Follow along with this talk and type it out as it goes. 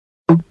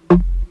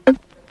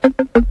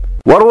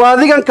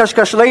warwaadigan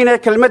kashkashlaynee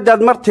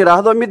kelmadaad mar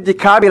tiraahdo midii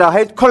kaabil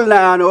ahayd kolna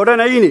aan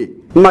odhanayni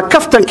ma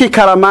kaftankii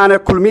kalamaane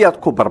kulmiyaad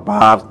ku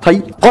barbaartay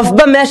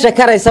qofba meesha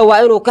karaysa waa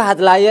inuu ka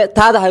hadlaayo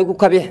taada haygu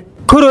kabix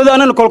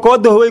kuroodaanan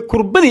kolkooda hooy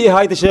kurbadii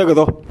ahayda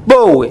sheegado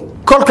boowe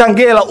kolkan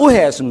geela u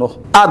heesno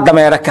aad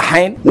dameera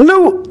kaxayn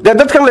now dee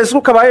dadkan la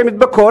isku kabaayo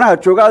midba koonaha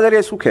jooga adeer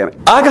isku keenay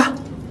aga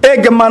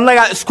eega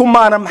maanaga isku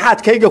maana maxaad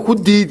kayga ku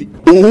diidi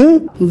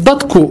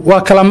dadku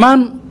waa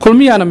kalamaan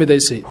kulmiyaana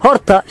midaysay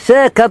horta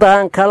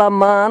sheekadan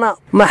kalamaana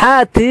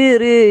maxaa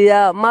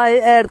tiiriya may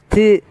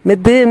erti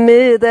midii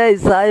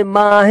midaysay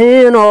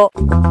maahino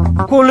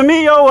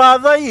kulmiyo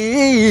waaday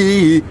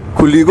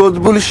kulligood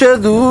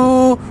bulshadu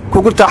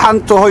kugu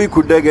taxantahoy ku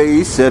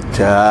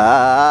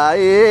dhagaysataa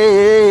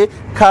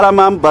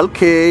kalamaan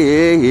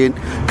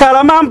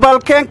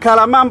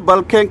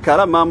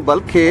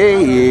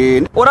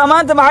balkeen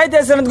waramaanta maxay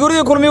tahay sanad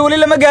guridii kulmiyo wali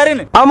lama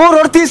gaarin amuur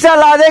hortiisa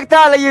la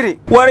adeegtaa la yiri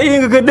war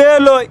inga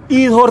kadheelo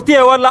iid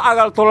hortiye wala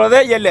agal tolade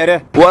yelere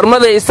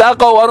warmada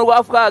isaaqow anugu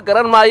afkaa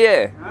garan maaye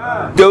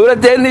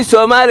dawladdeennii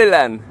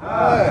Somaliland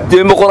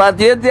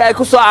dimuqraadiyaddii ay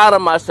ku soo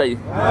caaramaashay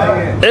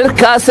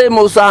cirkaasay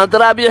Muuse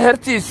Handaraab iyo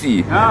xertiisii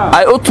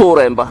ay u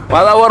tuureenba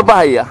wada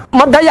warbahaya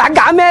ma dayax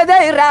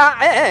gacmeeday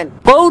raaceen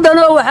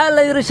qowdano waxa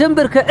la yiri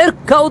shimbirka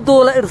cirka u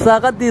duula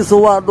irsaaqadiisu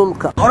waa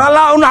dhulka war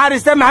Allah u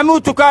naxariista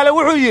Maxamuud Tukaale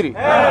wuxuu yiri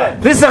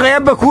risaq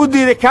yaba ku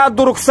diiday ka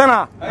durugsana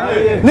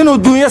ninuu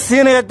dunya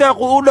siinaya deeq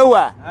u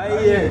dhawaa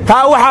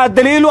taa waxa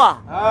daliil ah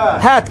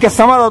haadka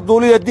samada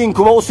duuliya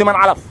diinkuba u siman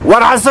calaf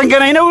war xasan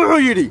ganayna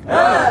wuxuu yiri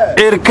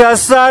cirka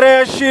sare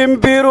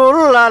shimbirul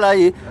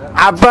lalay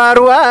cabaar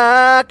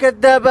waa ka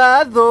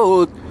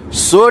dabadood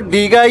soo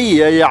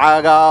dhigayay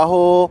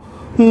cagaaho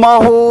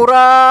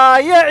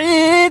mahuraaya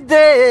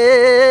ciide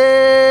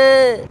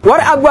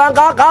war abwaan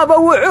qaaqaaba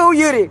wuxuu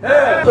yiri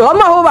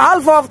lama huba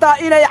hal foofta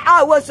inay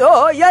caawa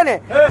sooyane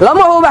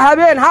lama huba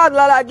habeen haad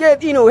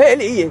lalaageed inuu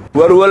heliye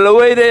war wala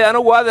weynay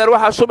anigu adeer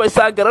waxa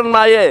subaysaa garan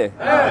maaye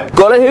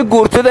golihii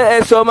guurtida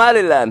ee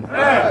Somaliland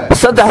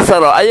 3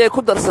 sano ayay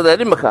ku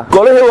darsadeen imika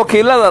golihii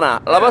wakiiladana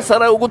 2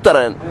 sano ugu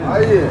dareen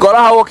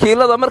golaha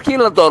wakiilada markii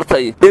la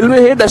doortay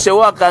ilmihii dhashay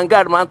waa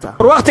qaangaad maanta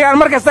waqtigan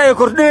markasta ay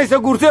kordhinaysa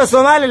guurtida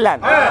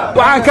Somaliland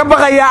waxaan ka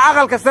baqayaa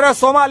aqalka sare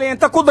Soomaaliya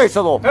inta ku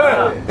daysado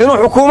inuu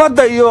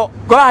xukuumadda iyo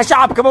golaha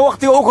shacabka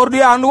waqtiga u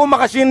kordhiyo aanu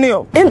maqashiiniyo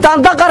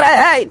intaan daqar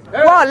ahayn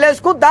waa la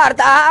isku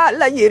daartaa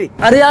la yiri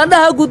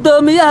aryaadaha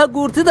gudoomiyaha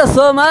guurtida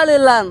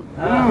Somaliland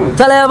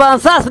Saleebaan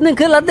saas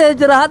ninkii la dhigi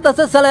jiray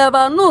hadda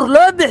Saleebaan Nuur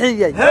loo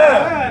bixiyay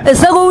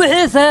isagu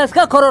wixii hees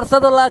ka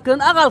kororsado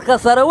laakiin aqalka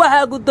sare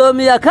waxa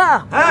gudoomiyaha ka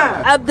ah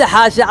Cabdi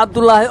Xaashi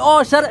Cabdullaahi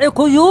oo sharci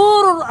ku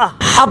yuurur ah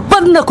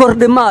xabadna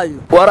kordhimaayo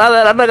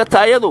waraadeen annaga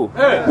taayadu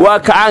waa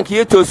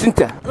kacaankii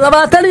toosinta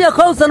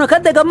 21 sano ka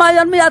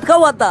degamaayaan miyaad ka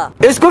wadaa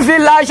isku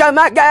filaasha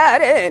ma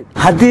gaareen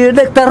haddii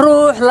dhigta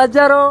ruux la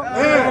jaro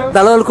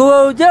daloolku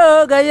wuu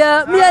joogaya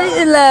miyay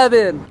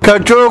ilaabeen ka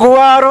joog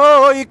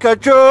waaroy ka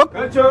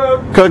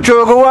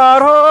joog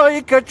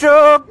waaroy ka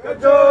joog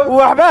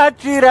waxba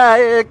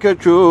jiraaye ka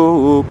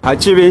joog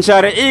hajibin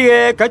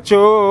sharciga ka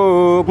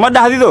joog ma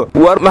dhaxdido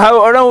war maxay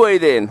oran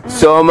weydeen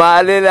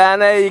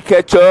Somalilanay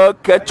ka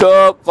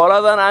joog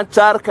qoladan aan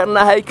jaarka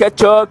nahay ka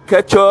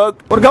joog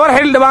war gabar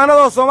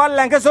xildhibaanada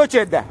Somaliland ka soo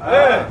jeeda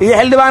iyo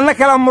xildhibaano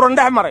kala muran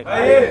dhex maray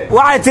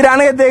waxay tiri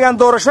aniga deegaan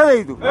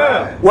doorashadaydu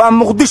waa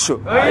Muqdisho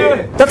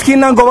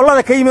dadkiina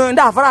gobolada ka yimid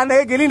indhaha faraha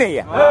naga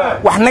gelinaya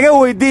wax naga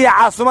weydiiya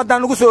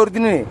caasimadan ugu soo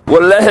ordinay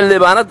wallahi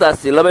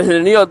xildhibaanadaasi laba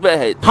xilniyood bay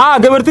ahayd ha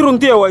gabartii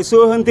runtii way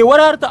soo hantay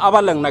waraarta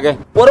abalan naga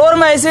war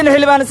ma haysan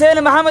xildhibaan Seen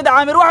Maxamed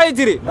Caamir waxay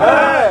tiri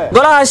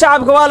golaha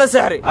shacabka waa la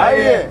sixri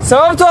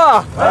sababtoo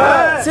ah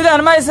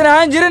sidaan ma aysan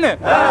ahaan jirin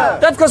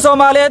dadka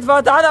Soomaaliyeed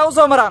faataxada u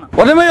soo maraan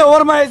wadamayo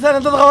war ma haysan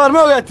dad qabaar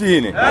ma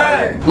ogaatiin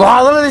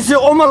muxaadaradiisii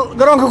umal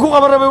garoonka ku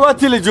qabanay waa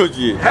tii la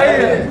joojiyay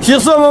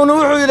Sheekh Soomowna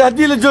wuxuu yiri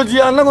hadii la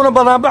joojiyo annaguna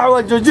banaanbax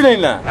waa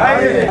joojinaynaa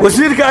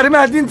wasiirka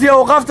arrimaha diinta iyo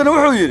waqaftana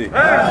wuxuu yiri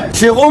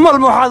Sheekh Umal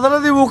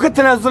muxaadaradii wuu ka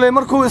tanaasulay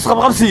markuu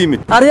isqabqabsi yimid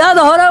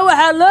aryaada hore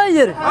waxa loo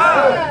yiri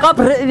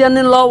qabri iyo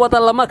nin loo wada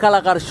lama kala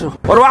qarsho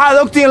war waxaad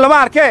ogtiin lama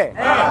arkee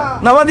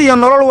nabad iyo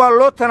nolol waa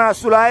loo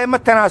tanaasulay ma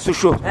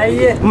tanaasusho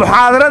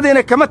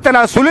muxaadaradina kama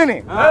tanaasulin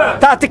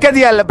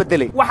taatikadii la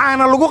bedelay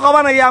waxaana lagu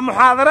qabanayaa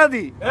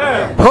muxaadaradii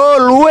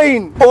hool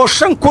weyn oo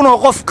 5,000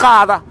 qof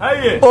qaada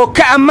oo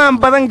ka ammaan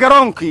badan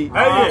garoonkii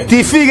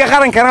TV-ga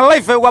qarankana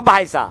live uga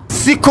baxaysa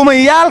si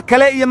kumayaal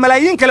kale iyo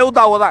malaayiin kale u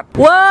daawadaan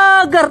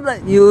waa garday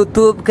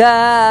YouTube-ka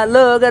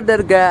looga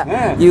dharga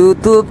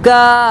YouTube-ka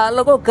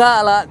lagu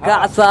kala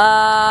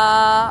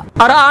kacsaa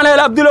araaneel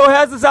Abdullaah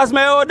heesaas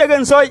ma oo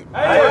dhagan sooy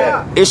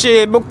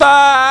ishii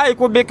bugtaay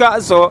ku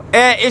bikaaso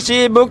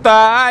ishii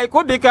bugtaay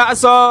ku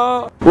bikaaso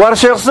war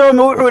Sheekh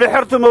Soomo wuxuu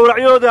xirtu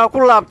mawlacyoodii ha ku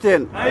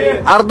laabteen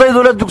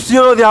ardayduna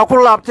dugsiyadoodii ha ku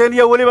laabteen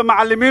iyo waliba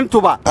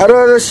macallimiintuba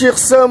arada Sheekh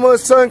Soomo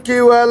soo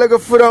kaftankii waa laga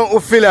furan u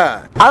filaa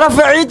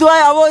carafa ciid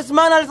waay abo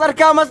ismaan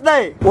alsarkaa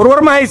masdhay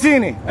warwar ma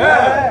haysiine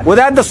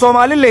wadaadda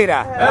soomaali la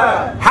yidhaah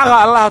xaqa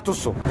allaha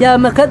tuso yaa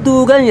ma ka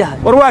duugan yahay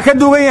war waa ka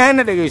duugan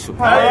yahayna dhegayso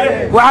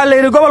waxaa la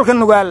yidhi gobolka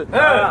nugaal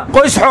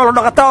qoys xoolo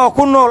dhaqata oo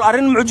ku nool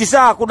arrin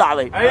mucjisaha ku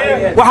dhacday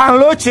waxaan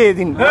loo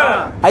jeedin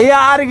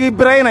ayaa arigii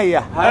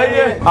biraynaya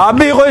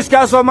aabbihii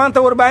qoyskaasoo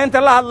maanta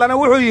warbaahinta la hadlana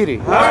wuxuu yidhi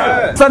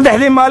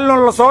saddexdii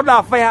maalinoo la soo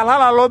dhaafay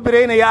halhalaa loo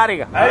biraynaya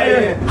ariga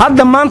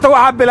hadda maanta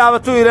waxaa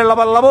bilaabatuu yidhi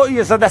labalabo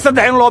iyo saddex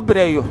in loo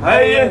bireeyo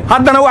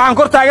haddana waxaan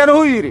kor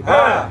taaganuu yidhi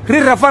ri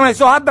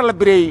rafanayso hadda la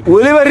bireeyey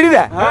weliba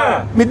rida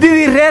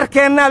mididii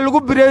reerkeennaa lagu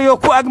bireeyo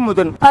ku ag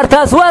mudan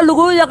artaas waa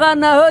laguu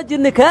yaqaannaa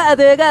hoojinni kaa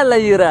adeegaa la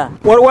yidhaa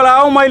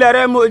warwalaaw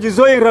maylare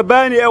mu'jisooyin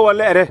rabbaani ee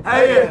walla ere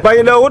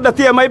bayloogu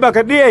dhatiya mayba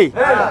ka dhiyey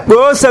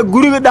goosa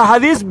guriga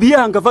dhaxadiis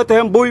biyahan ka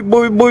fatahen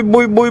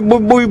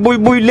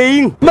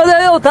buyleyin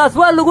madeeyow taas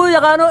waa laguu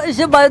yaqaanoo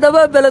ishi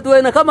baydhabo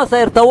beledweyne ka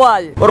masayrta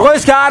waaye war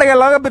qoyskaa ariga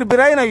laga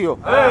birbiraynayo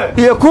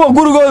iyo kuwa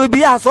gurigooda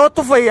biyaha soo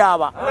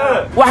tufayaaba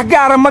wax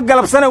gaara ma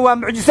galabsana waa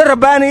mucjiso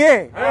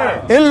rabbaaniye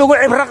in lagu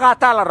cibro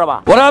qaataa la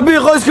rabaa war aabbihii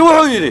qoyska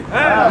wuxuu yidhi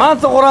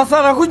maanta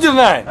quraansaanaan ku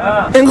jirnaaye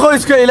in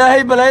qoyska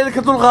ilaahay balaayada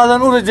ka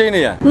dulqaadaan u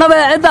rajaynayaan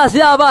nabee ciddaas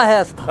yaabaa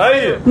heesta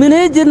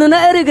miniijinnina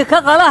eriga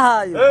ka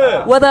qalahaayo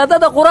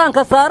wadaadada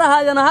qur-aanka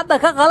saarahaayana hadda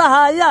ka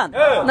qalahaayaan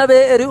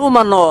nabee eri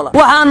uma noola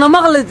waxaana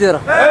maqli jira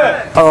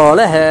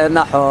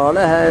xoolaheenna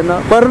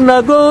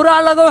barna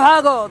gowrac lagu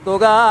xago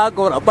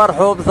dugaaguna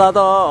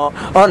barxuubsado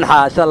on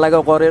xaasha laga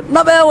qorin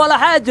nabee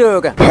walaxaa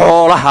jooga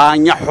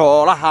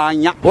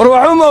xoolahaanya war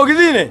waxba ma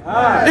ogdiine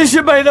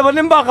ishi baydhaba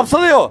nin baa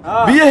qabsadayoo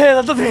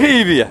biyaheeda dadka ka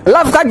iibiya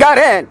lafta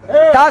gareen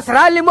taas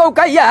raalli mow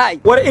ka yahay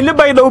war ili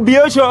baydhaw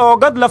biyoosha oo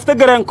gad lafta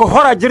gareen ka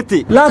hora jirti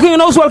laakiin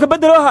inaus walka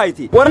beddeloo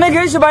hayti war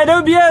ninka ishi baydhaw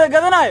biyaheeda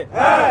gadanaayo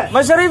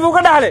ma shariifuu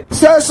ka dhaxle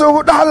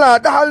saasuugu dhaxlaa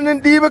dhaxal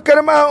nin dhiiba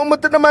kale maaha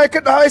ummadda dhammaay ka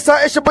dhaxaysaa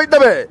isha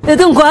baydhabe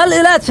idinku hal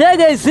ilaad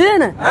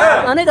sheegaysiine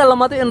aniga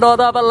lamadi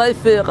indhoodaaba lay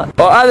fiiqa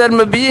oo aadan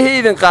ma biyihii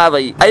idin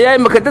qaaday ayaa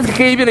imaka dadka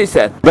ka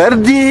iibinaysaan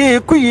bardihii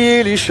ku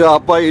yeelisha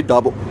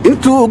baydhabo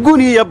intuu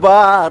guniya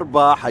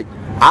baarbaaxay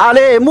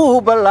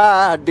caleemuu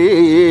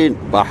ballaadheen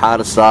baxar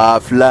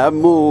saaf la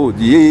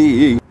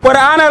moodiyey war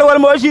aanar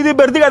walmooshiidii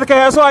berdigaad ka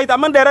heeso hayd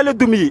aman dheera la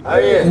dumiyey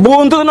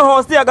buuntudna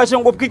hoostiya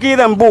gashan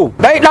qubkikiidan buu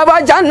baydhabo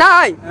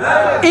jannaay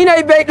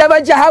inay baydhabo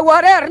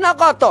jahawareer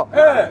noqoto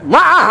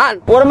ma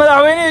ahan war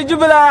madaxweynihii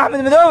jubbaland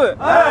axmed madoobe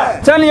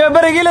tan iyo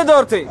berigii la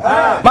doortay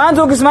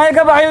maantuu kismaayo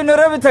ka baxayuu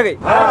nairobi tegey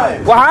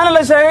waxaana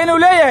la sheegay inuu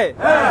leeyahay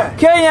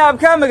kenya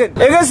abkaa magan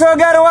iga soo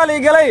gaara waa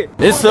lii galay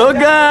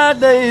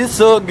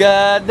isoo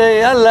gaadhay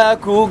allah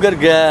kuu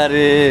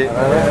gargaare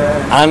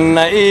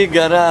anna ii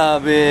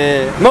garaabe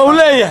ma u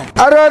leeyahay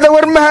arooda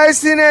war ma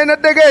haysineena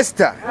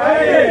dhegaysta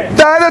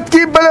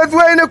daadadkii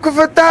beledweyne ku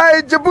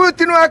fatahaye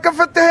jabuutin waa ka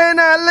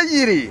fataheenaa la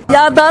yidhi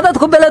yaa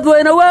daadadku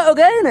beledweyne waa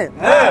ogayne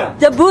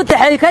jabuuti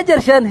xay ka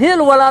jarsheen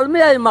hiil walaal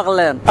miyay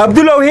maqleen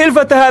abdulow hiil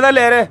fatahaada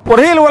leere war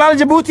hiil walaal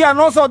jabuuti aa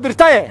noo soo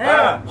dirtaye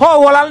hoo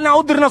walaal inaan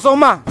u dirna soo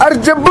maa ar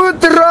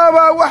jabuuti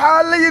roobaa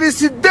waxaa la yidhi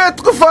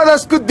 8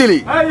 qofoodaas ku dili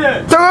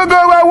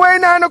togogoo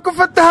waaweynaana ku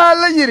fatahaa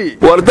la yidhi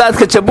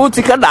wardaadka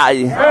jabuuti ka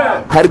dhacay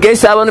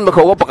hargeysaaba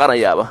nimaka uga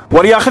baqanayaaba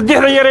war yaa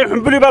khadixda yaree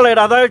xumbuli baa la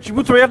yidhahdaa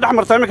jabuuti way dhex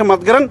martaa iminka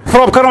maadgaran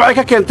roobkana waxay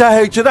ka keentaa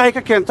hayjadahay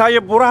ka keentaa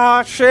iyo buraha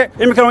she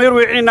iminkana waan yar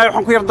weeciinaayo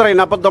waxaan ku yar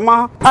daraynaa badda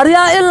maaha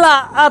aryaa ilaa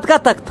aad ka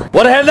tagta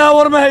war heedhaha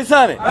war ma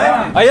haysaane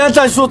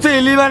ayaantaa shuutay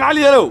iyo liibaan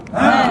cali yalow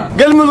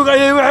galmudug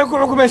ayay waxay ku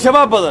xukumeen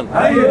shabaab badan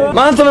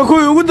maantana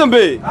kuwii ugu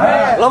dambeeyey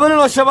 2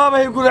 ninoo shabaab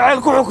ahay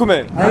guriceel ku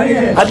xukumeen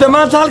hadda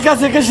maanta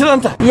halkaasay ka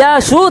shidan tahay yaa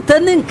shuuta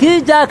ninkii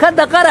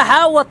jaakadda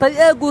qaraxaa watay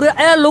ee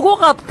guriceel lagu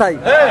qabtay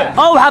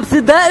ow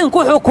xabsi daa'in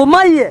ku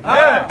xukumaye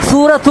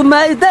suuratu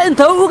maa'ida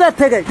intuu uga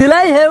tegey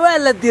dilaayhe waa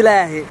la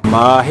dilaahe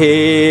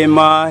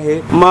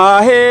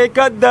maahe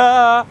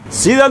kadaa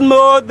sidaad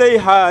mooday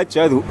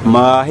xaajadu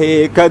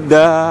maahe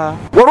kadaa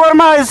warwar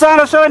ma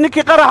haysaana shalay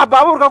ninkii qaraxa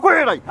baabuurka ku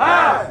xidhay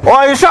oo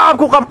ay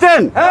shacabku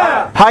qabteen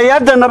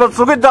hay-adda nabad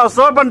sugiddaa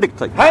soo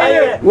bandhigtay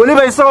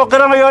weliba isagoo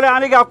qiranayoo le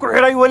anigaa ku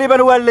xidhay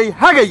welibana waa lay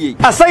hagayey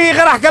asagii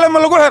qarax kale ma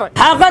lagu xidhay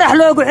xaa qarax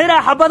loogu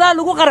xidhaa xabadaa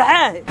lagu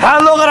qarxaahe xaa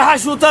loo qaraxa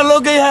shuutaa loo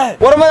geyhaahe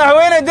war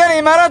madaxweyne deni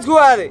imaaraadku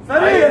waaday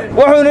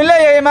wuxuuna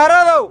leeyahay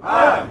imaaradow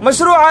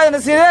mashruucaadna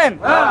sideen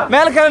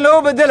meel kale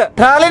noogu beddela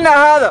raallina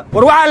ahaada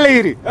war waxaa la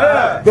yidhi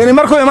deni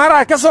markuu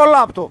imaaraad ka soo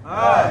laabto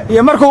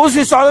iyo markuu u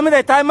sii socdo mid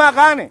ay tahay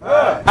maaqaane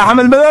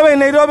axmed madoobay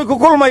nairobi ku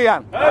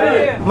kulmayaan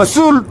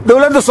mas-uul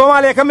dawladda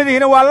soomaaliya ka mid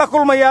ihina waa la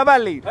kulmayaa baa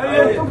la yidhi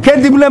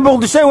kadibna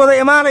muqdishoy wada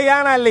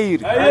imaanayaanaa la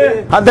yidhi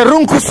hadda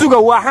run ku suga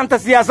waa xanta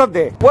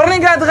siyaasaddee war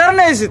ninkaad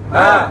qaranaysid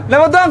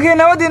nabadoonkii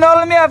nabadii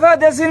nolol miyaa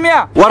fahadeesiin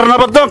miya war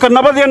nabadoonka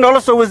nabadiyo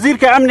nolosha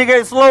wasiirka amniga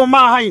islow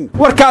ma ahayn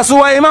warkaasu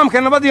waa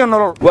imaamka nabadiyo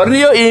nolol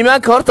warniyo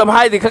iimaanka horta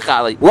maxaa idinka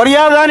qaaday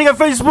waryaada aniga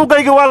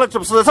facebookayga waa la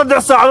jabsaday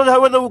 3 saacadood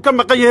hawada uu ka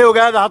maqan yahay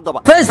ogaada haddaba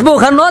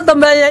facebook noo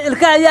dambeeyay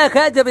ilka ayaa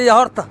ka jabiya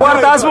horta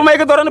wartaas ma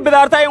iga doran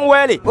bidaarta in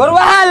weeli war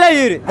waxaa la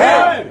yiri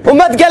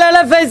ummad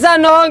galala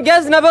faysaan noon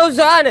geesnaba u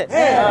socane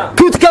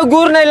kudka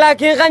guurnay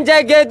laakiin qanja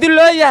geedi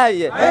loo yahay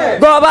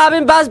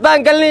goobaabin baas baan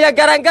galniya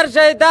garangar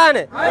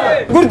shaydaane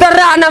gurta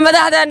raacna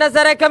madaxdeena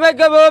sare kama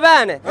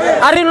gaboobaane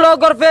arrin loo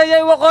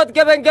gorfeeyay waqood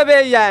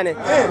gabangabeeyaane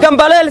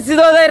gambaleel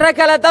sidooday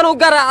rakala tan u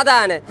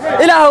garaacdaane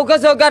ilaahu ka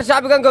soo gaar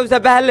shacbigan gowsa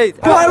bahalleyd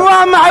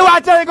waa maxay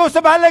waxa jira gowsa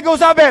bahalleyd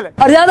gowsa beele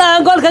aryaadaha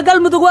goolka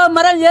galmudug waa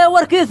maran yahay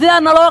warkiisa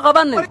aan naloo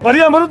qabanin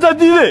waryaa maruta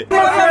diide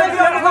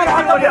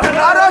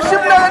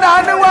arashibna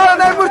aan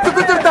waana murtu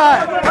ku jirtaa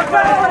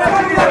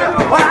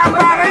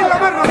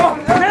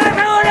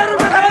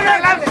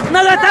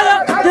naga taga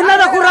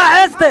dinada ku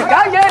raaxayste